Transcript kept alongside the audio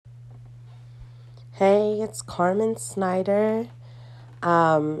Hey, it's Carmen Snyder.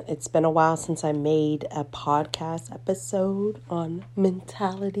 It's been a while since I made a podcast episode on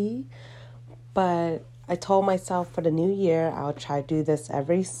mentality, but I told myself for the new year I'll try to do this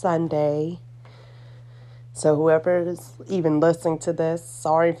every Sunday. So whoever is even listening to this,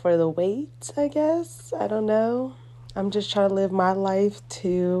 sorry for the wait, I guess. I don't know. I'm just trying to live my life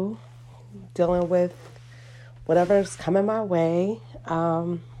too, dealing with whatever's coming my way.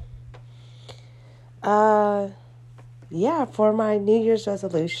 For my New Year's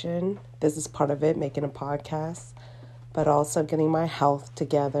resolution, this is part of it, making a podcast, but also getting my health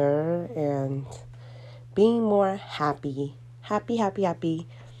together and being more happy,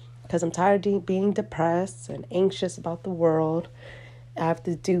 because I'm tired of being depressed and anxious about the world. I have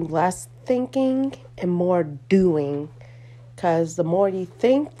to do less thinking and more doing, because the more you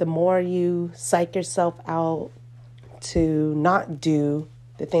think, the more you psych yourself out to not do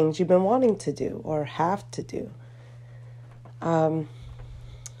the things you've been wanting to do or have to do.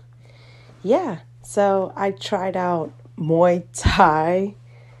 So I tried out Muay Thai.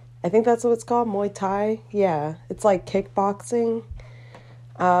 I think that's what it's called, Muay Thai. Yeah, it's like kickboxing.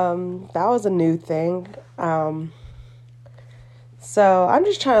 That was a new thing. So I'm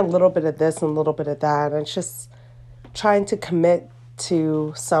just trying a little bit of this and a little bit of that. And it's just trying to commit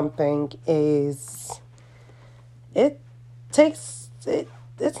to something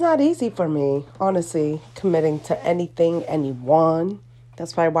it's not easy for me, honestly, committing to anything, anyone.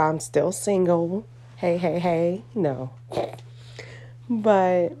 That's probably why I'm still single. Hey, no.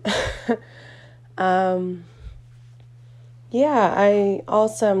 But, I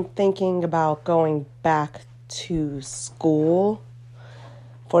also am thinking about going back to school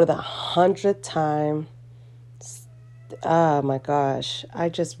for the 100th time. Oh my gosh, I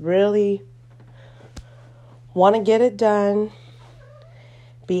just really want to get it done,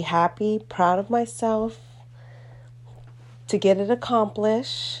 be happy, proud of myself, to get it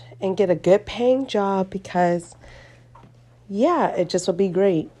accomplished and get a good paying job because, it just would be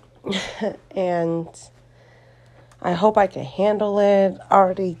great. And I hope I can handle it.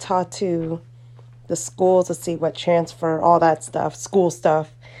 Already talked to the schools to see what transfer, all that stuff, school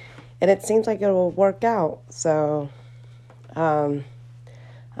stuff. And it seems like it will work out. So I'm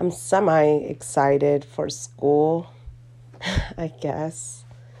semi-excited for school, I guess.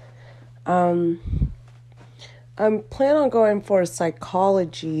 I'm planning on going for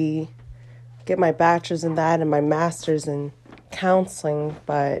psychology, get my bachelor's in that and my master's in counseling,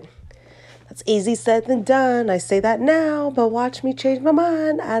 but that's easy said than done. I say that now, but watch me change my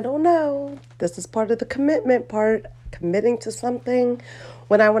mind. I don't know. This is part of the commitment part, committing to something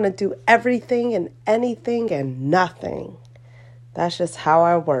when I want to do everything and anything and nothing. That's just how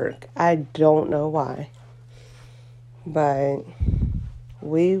I work. I don't know why, but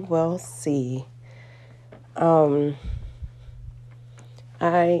we will see.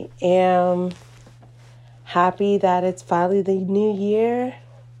 I am happy that it's finally the new year,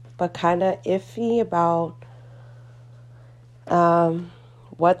 but kind of iffy about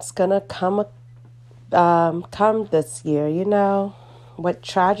what's gonna come this year. What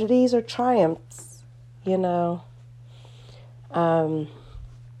tragedies or triumphs.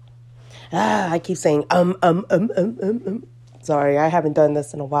 I keep saying Sorry, I haven't done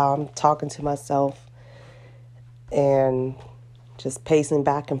this in a while. I'm talking to myself and just pacing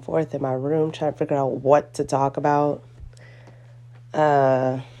back and forth in my room, trying to figure out what to talk about.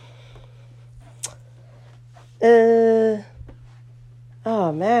 Oh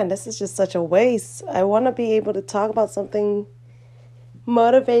man, this is just such a waste. I want to be able to talk about something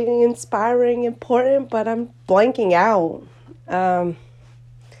motivating, inspiring, important, but I'm blanking out.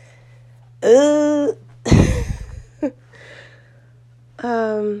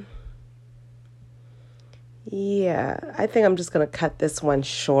 I think I'm just going to cut this one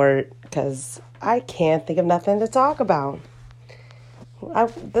short because I can't think of nothing to talk about.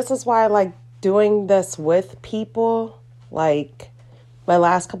 This is why I like doing this with people, like my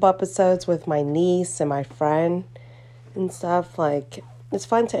last couple episodes with my niece and my friend and stuff. Like, it's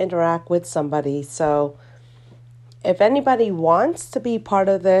fun to interact with somebody. So if anybody wants to be part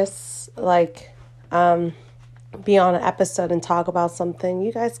of this, like, be on an episode and talk about something,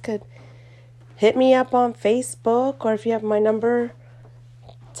 you guys could hit me up on Facebook, or if you have my number,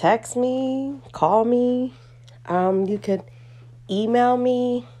 text me, call me. You could email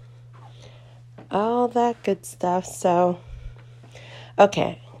me, all that good stuff. So,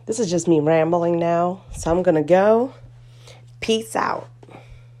 okay, this is just me rambling now. So I'm going to go. Peace out.